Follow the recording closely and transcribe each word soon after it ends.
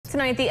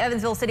Tonight, the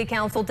Evansville City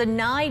Council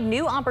denied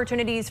new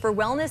opportunities for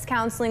Wellness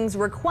Counseling's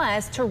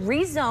request to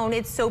rezone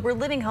its sober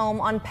living home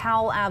on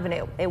Powell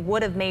Avenue. It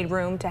would have made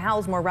room to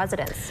house more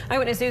residents.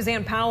 Eyewitness News'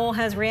 Ann Powell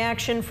has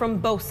reaction from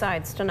both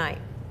sides tonight.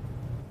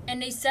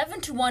 And a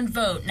 7-1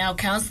 vote, now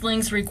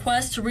Counseling's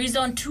request to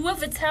rezone 2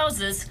 of its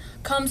houses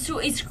comes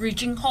to a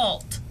screeching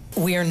halt.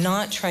 We are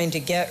not trying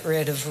to get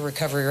rid of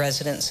recovery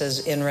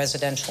residences in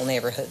residential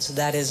neighborhoods.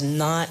 That has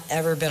not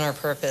ever been our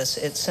purpose.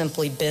 It's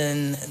simply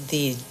been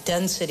the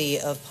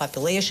density of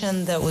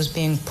population that was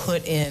being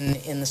put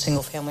in the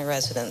single-family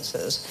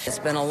residences. It's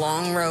been a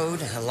long road,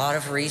 a lot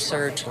of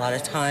research, a lot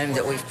of time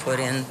that we've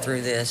put in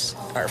through this,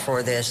 or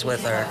for this,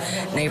 with our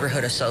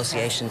Neighborhood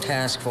Association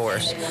Task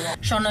Force.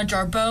 Shauna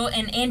Jarboe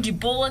and Angie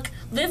Bullock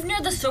live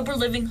near the sober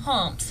living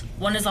homes.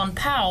 One is on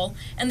Powell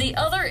and the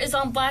other is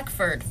on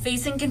Blackford,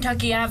 facing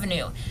Kentucky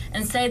Avenue,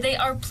 and say they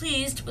are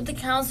pleased with the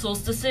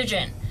council's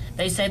decision.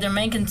 They say their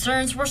main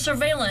concerns were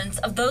surveillance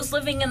of those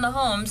living in the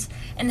homes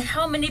and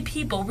how many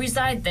people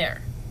reside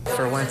there.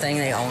 For one thing,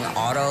 they own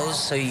autos,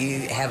 so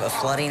you have a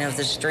flooding of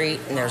the street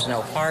and there's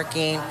no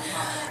parking.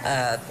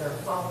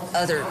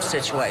 Other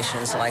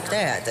situations like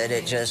that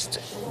it just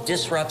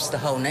disrupts the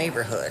whole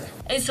neighborhood.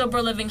 A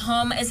sober living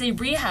home is a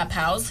rehab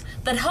house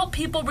that helps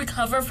people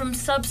recover from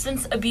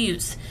substance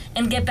abuse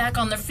and get back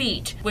on their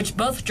feet, which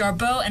both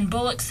Jarboe and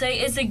Bullock say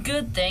is a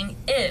good thing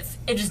if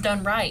it is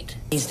done right.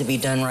 It needs to be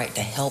done right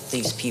to help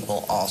these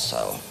people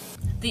also.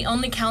 The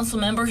only council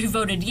member who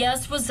voted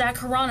yes was Zach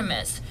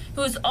Hieronymus,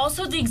 who is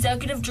also the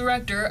executive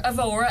director of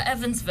Aura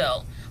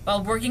Evansville.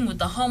 While working with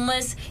the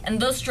homeless and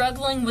those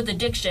struggling with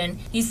addiction,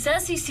 he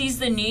says he sees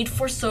the need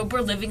for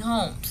sober living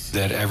homes.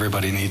 That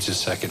everybody needs a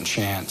second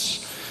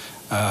chance,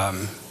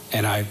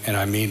 and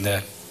I mean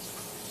that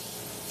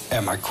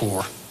at my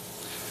core.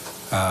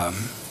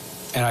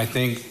 And I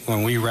think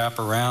when we wrap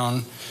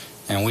around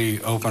and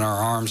we open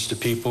our arms to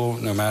people,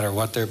 no matter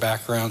what their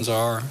backgrounds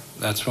are,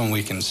 that's when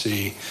we can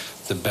see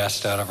the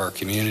best out of our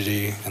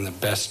community and the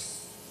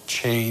best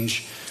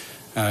change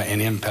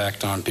and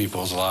impact on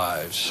people's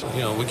lives. You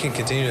know, we can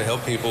continue to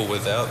help people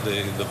without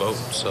the vote,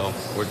 so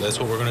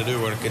that's what we're going to do.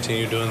 We're going to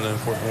continue doing the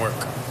important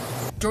work.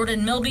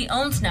 Jordan Milby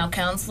owns Now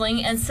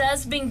Counseling and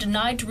says being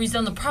denied to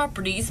rezone the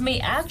properties may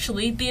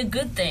actually be a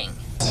good thing.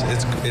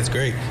 It's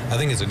great. I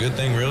think it's a good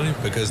thing, really,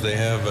 because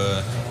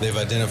they've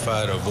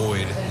identified a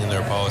void in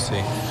their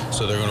policy,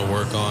 so they're going to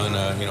work on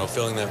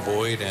filling that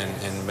void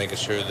and making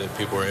sure that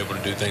people are able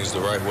to do things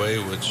the right way,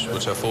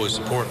 which I fully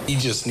support. We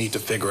just need to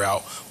figure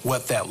out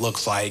what that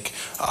looks like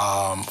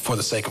for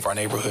the sake of our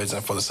neighborhoods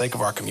and for the sake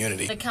of our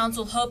community. The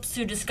council hopes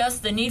to discuss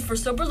the need for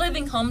sober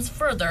living homes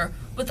further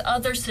with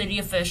other city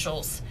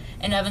officials.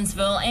 In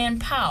Evansville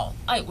and Powell,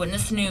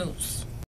 Eyewitness News.